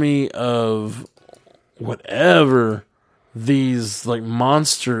army of whatever these like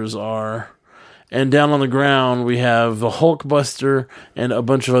monsters are. And down on the ground, we have the Hulkbuster and a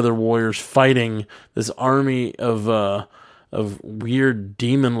bunch of other warriors fighting this army of weird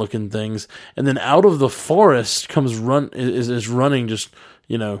demon-looking things. And then out of the forest comes running just,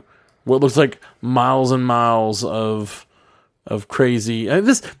 what looks like miles and miles of crazy.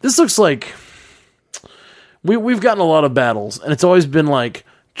 This looks like we've gotten a lot of battles, and it's always been like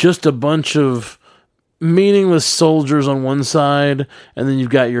just a bunch of meaningless soldiers on one side, and then you've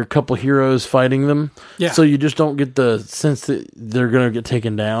got your couple heroes fighting them. Yeah. So you just don't get the sense that they're going to get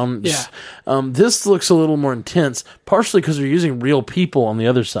taken down. Yeah. This looks a little more intense, partially because they're using real people on the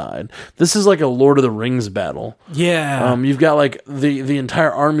other side. This is like a Lord of the Rings battle. Yeah. You've got like the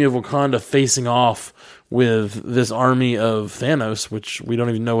entire army of Wakanda facing off with this army of Thanos, which we don't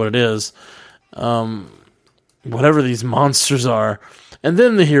even know what it is. Whatever these monsters are. And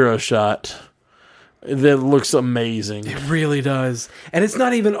then the hero shot. That looks amazing. It really does. And it's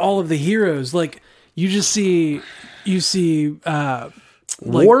not even all of the heroes. Like, you see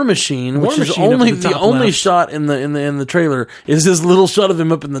War Machine, which is only the only shot in the trailer is this little shot of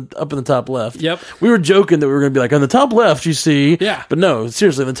him up in the top left. Yep. We were joking that we were going to be like, on the top left you see, yeah. But no,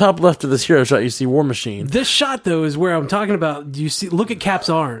 seriously, in the top left of this hero shot you see War Machine. This shot though is where I'm talking about. Look at Cap's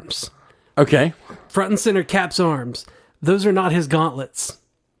arms. Okay. Front and center Cap's arms. Those are not his gauntlets.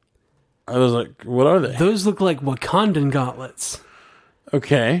 I was like, what are they? Those look like Wakandan gauntlets.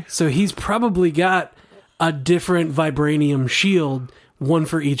 Okay. So he's probably got a different vibranium shield, one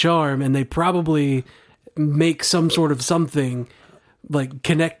for each arm, and they probably make some sort of something like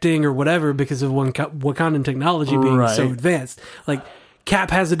connecting or whatever because of Wakandan technology being so advanced. Like,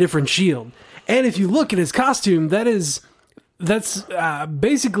 Cap has a different shield. And if you look at his costume, that's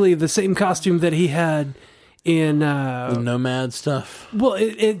basically the same costume that he had in the Nomad stuff. Well,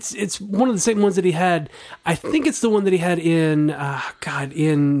 it's one of the same ones that he had. I think it's the one that he had in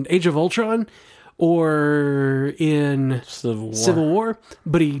in Age of Ultron, or in Civil War.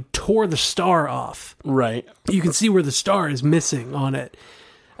 but he tore the star off. Right. You can see where the star is missing on it.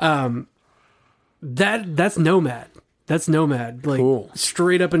 That's Nomad. That's Nomad. Like Cool.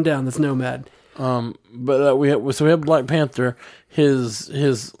 straight up and down. That's Nomad. But we have Black Panther.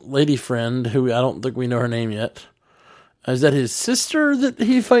 His lady friend, who I don't think we know her name yet. Is that his sister that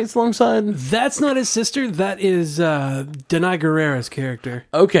he fights alongside? That's not his sister. That is Denai Guerrera's character.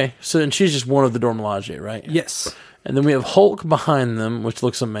 Okay, so then she's just one of the Dora Milaje, right? Yes. And then we have Hulk behind them, which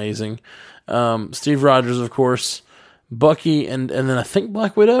looks amazing. Steve Rogers, of course. Bucky, and then I think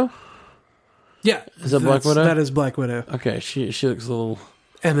Black Widow? Yeah. Is that Black Widow? That is Black Widow. Okay, she looks a little...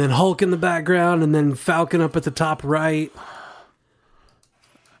 And then Hulk in the background, and then Falcon up at the top right.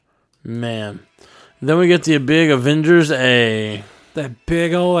 Man. Then we get the big Avengers A. That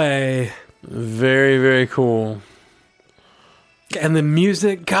big ol' A. Very, very cool. And the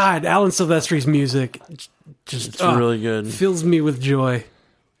music, God, Alan Silvestri's music just It's really good. Fills me with joy.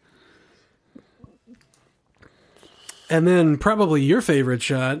 And then probably your favorite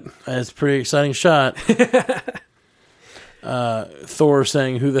shot. It's a pretty exciting shot. Thor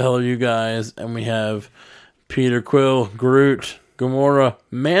saying, "Who the hell are you guys?" And we have Peter Quill, Groot, Gamora,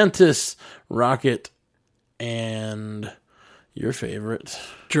 Mantis, Rocket, and your favorite,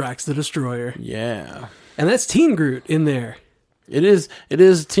 Drax the Destroyer. Yeah. And that's Teen Groot in there. It is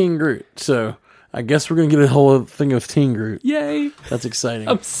Teen Groot. So I guess we're going to get a whole thing of Teen Groot. Yay. That's exciting.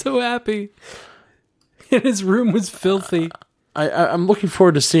 I'm so happy. And his room was filthy. I'm looking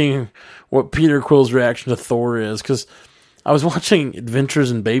forward to seeing what Peter Quill's reaction to Thor is, because I was watching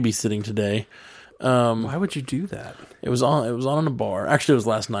Adventures in Babysitting today. Why would you do that? It was on in a bar. Actually, it was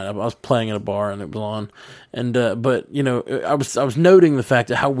last night. I was playing at a bar and it was on. And but you know, I was noting the fact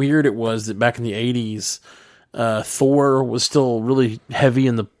that how weird it was that back in the 80s, Thor was still really heavy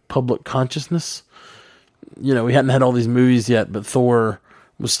in the public consciousness. You know, we hadn't had all these movies yet, but Thor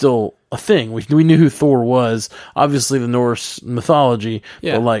was still a thing. We knew who Thor was. Obviously, the Norse mythology,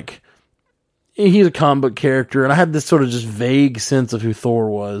 but like, he's a comic book character, and I had this sort of just vague sense of who Thor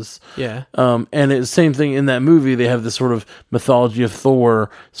was. Yeah. And it's the same thing in that movie. They have this sort of mythology of Thor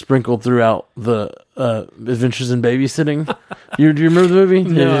sprinkled throughout the Adventures in Babysitting. Do you remember the movie?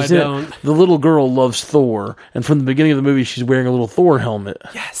 No, I don't. The little girl loves Thor, and from the beginning of the movie, she's wearing a little Thor helmet.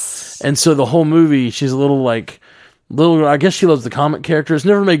 Yes. And so the whole movie, she's a little I guess she loves the comic character. It's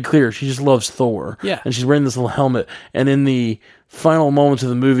never made clear. She just loves Thor. Yeah. And she's wearing this little helmet. And in the final moments of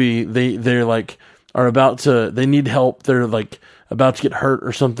the movie, they're like, they need help. They're like about to get hurt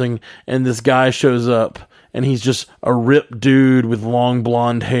or something. And this guy shows up and he's just a ripped dude with long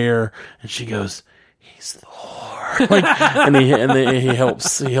blonde hair. And she goes, "He's Thor." And he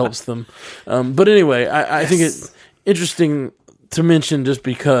helps them. But anyway, I think it's interesting to mention just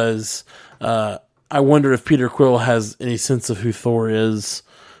because, I wonder if Peter Quill has any sense of who Thor is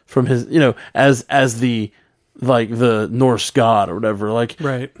from his, as the Norse god or whatever. Like,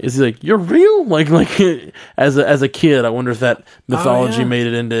 right. Is he like, "You're real"? Like as a kid, I wonder if that mythology made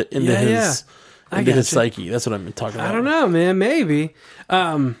it into his psyche. That's what I'm talking about. I don't know, man. Maybe.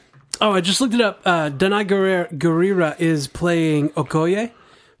 I just looked it up. Danai Gurira is playing Okoye,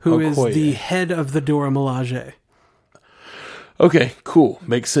 who is the head of the Dora Milaje. Okay, cool.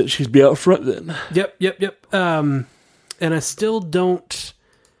 Makes sense. She's be out front then. Yep. And I still don't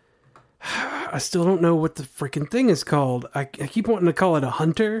know what the freaking thing is called. I keep wanting to call it a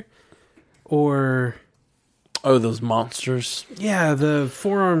hunter, or those monsters. Yeah, the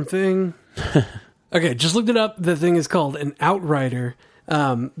forearm thing. Okay, just looked it up. The thing is called an outrider.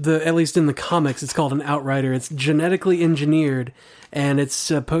 At least in the comics, it's called an outrider. It's genetically engineered, and it's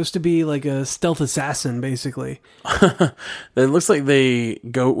supposed to be like a stealth assassin, basically. It looks like they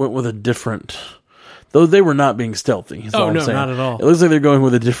went with a different, though they were not being stealthy. No, not at all. It looks like they're going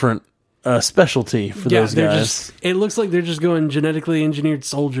with a different specialty for those guys. It looks like they're just going genetically engineered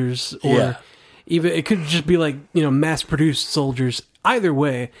soldiers, or even it could just be like mass produced soldiers. Either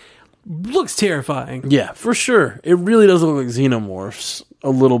way. Looks terrifying. Yeah, for sure. It really does look like xenomorphs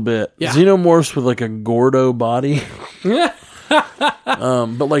a little bit. Yeah. Xenomorphs with like a Gordo body.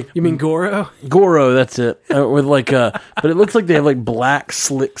 But like, you mean Goro? Goro, that's it. With like but it looks like they have like black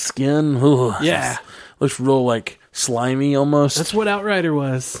slick skin. Ugh. Yeah, looks real like slimy almost. That's what Outrider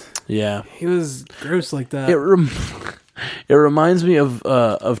was. Yeah, he was gross like that. It reminds me of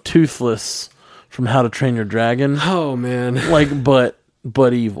Toothless from How to Train Your Dragon. Oh man,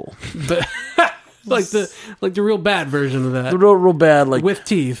 but evil. But like the real bad version of that. The real bad, like with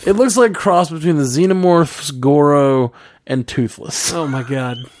teeth. It looks like a cross between the Xenomorphs, Goro, and Toothless. Oh my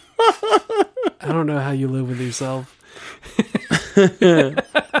god. I don't know how you live with yourself.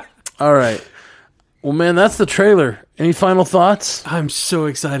 All right. Well, man, that's the trailer. Any final thoughts? I'm so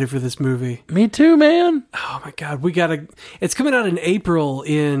excited for this movie. Me too, man. Oh my god, it's coming out in April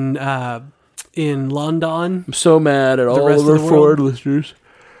in London. I'm so mad at all rest of our of the forward world. listeners.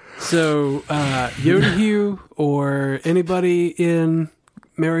 So, Yoda Hugh or anybody in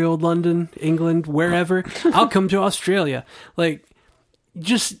merry old London, England, wherever, I'll come to Australia. Like,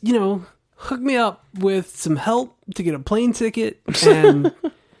 just, hook me up with some help to get a plane ticket and,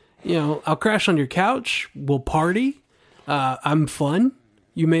 I'll crash on your couch. We'll party. I'm fun.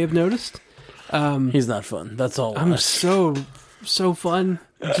 You may have noticed. He's not fun. That's all. I'm so fun.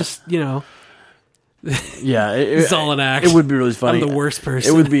 Just, Yeah, it's all an act. It would be really funny. I'm the worst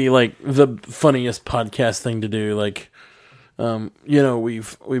person. It would be like the funniest podcast thing to do. Like,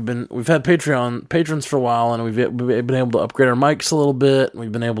 we've had patrons for a while, and we've been able to upgrade our mics a little bit.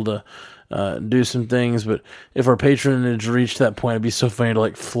 We've been able to do some things, but if our patronage reached that point, it'd be so funny to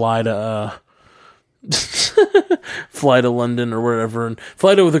like fly to London or wherever, and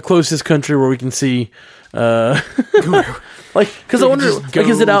fly to the closest country where we can see. Like, because I wonder, like,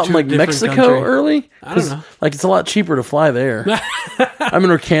 is it out in like Mexico country. Early? I don't know. Like, it's a lot cheaper to fly there. I mean,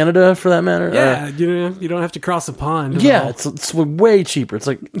 or Canada for that matter. Yeah, you don't have to cross a pond. Yeah, it's way cheaper. It's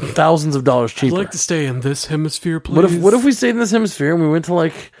like thousands of dollars cheaper. I'd like to stay in this hemisphere, please. What if we stayed in this hemisphere and we went to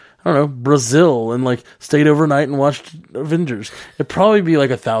like, I don't know, Brazil and like stayed overnight and watched Avengers? It'd probably be like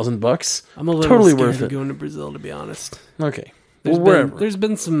 $1,000. I'm a little totally scared worth of it. going to Brazil, to be honest. Okay, There's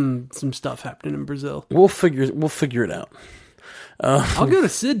been some stuff happening in Brazil. We'll figure it out. I'll go to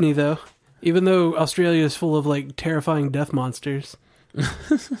Sydney though, even though Australia is full of like terrifying death monsters.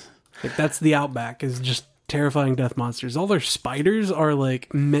 Like that's the outback, is just terrifying death monsters. All their spiders are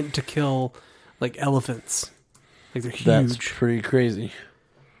like meant to kill like elephants. Like they're huge. That's pretty crazy.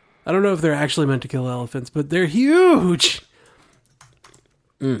 I don't know if they're actually meant to kill elephants, but they're huge.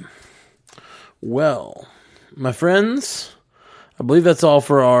 Well, my friends, I believe that's all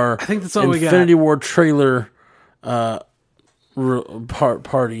for our I think that's all we got. Infinity War trailer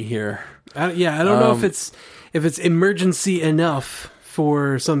party here. I don't know if it's emergency enough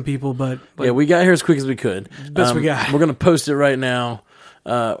for some people, but yeah, we got here as quick as we could. Best we got. We're gonna post it right now.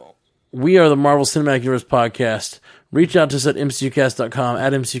 We are the Marvel Cinematic Universe podcast. Reach out to us at mcucast.com,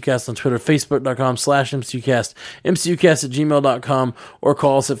 at mcucast on Twitter, facebook.com/mcucast, mcucast@gmail.com, or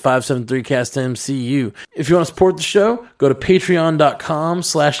call us at 573-CAST-MCU. If you want to support the show, go to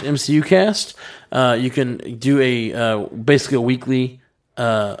patreon.com/mcucast. You can do basically a weekly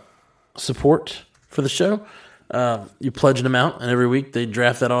support for the show. You pledge an amount, and every week they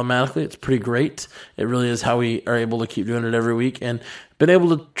draft that automatically. It's pretty great. It really is how we are able to keep doing it every week, and been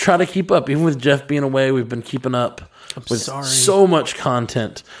able to try to keep up. Even with Jeff being away, we've been keeping up with so much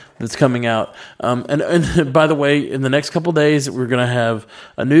content that's coming out. And by the way, in the next couple days, we're going to have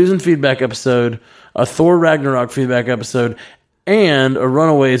a news and feedback episode, a Thor Ragnarok feedback episode, and a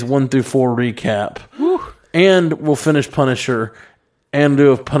Runaways 1 through 4 recap. Woo. And we'll finish Punisher and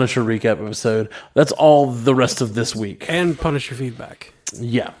do a Punisher recap episode. That's all the rest of this week. And Punisher feedback.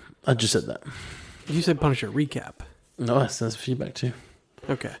 Yeah, I just said that. You said Punisher recap. No, that says feedback too.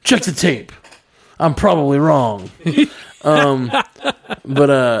 Okay. Check the tape. I'm probably wrong.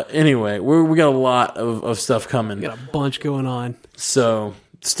 But anyway, we got a lot of stuff coming. We got a bunch going on. So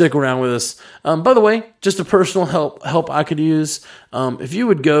stick around with us. By the way, just a personal help I could use. If you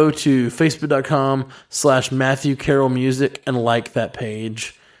would go to facebook.com/Matthew Carroll Music and like that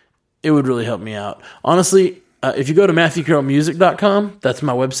page, it would really help me out. Honestly, if you go to MatthewCarrollMusic.com, that's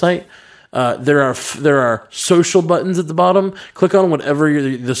my website. There are social buttons at the bottom. Click on whatever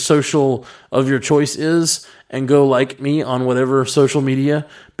the social of your choice is, and go like me on whatever social media,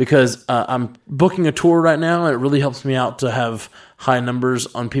 because I'm booking a tour right now, and it really helps me out to have high numbers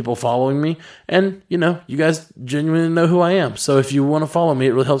on people following me. And you guys genuinely know who I am, so if you want to follow me,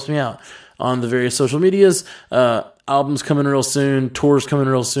 it really helps me out on the various social medias. Albums coming real soon, tours coming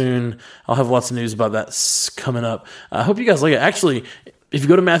real soon. I'll have lots of news about that coming up. I hope you guys like it. Actually, if you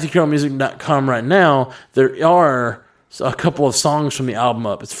go to MatthewCarrollMusic.com right now, there are a couple of songs from the album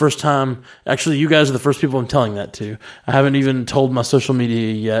up. It's the first time. Actually, you guys are the first people I'm telling that to. I haven't even told my social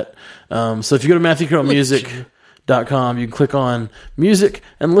media yet. So if you go to MatthewCarrollMusic.com, you can click on music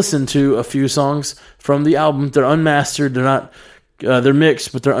and listen to a few songs from the album. They're unmastered. They're not. They're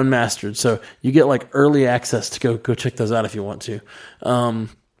mixed, but they're unmastered. So you get like early access to go check those out if you want to.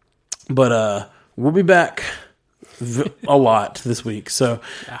 But we'll be back a lot this week. So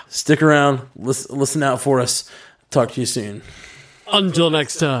stick around. Listen out for us. Talk to you soon. Until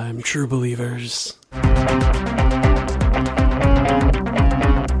next time, true believers.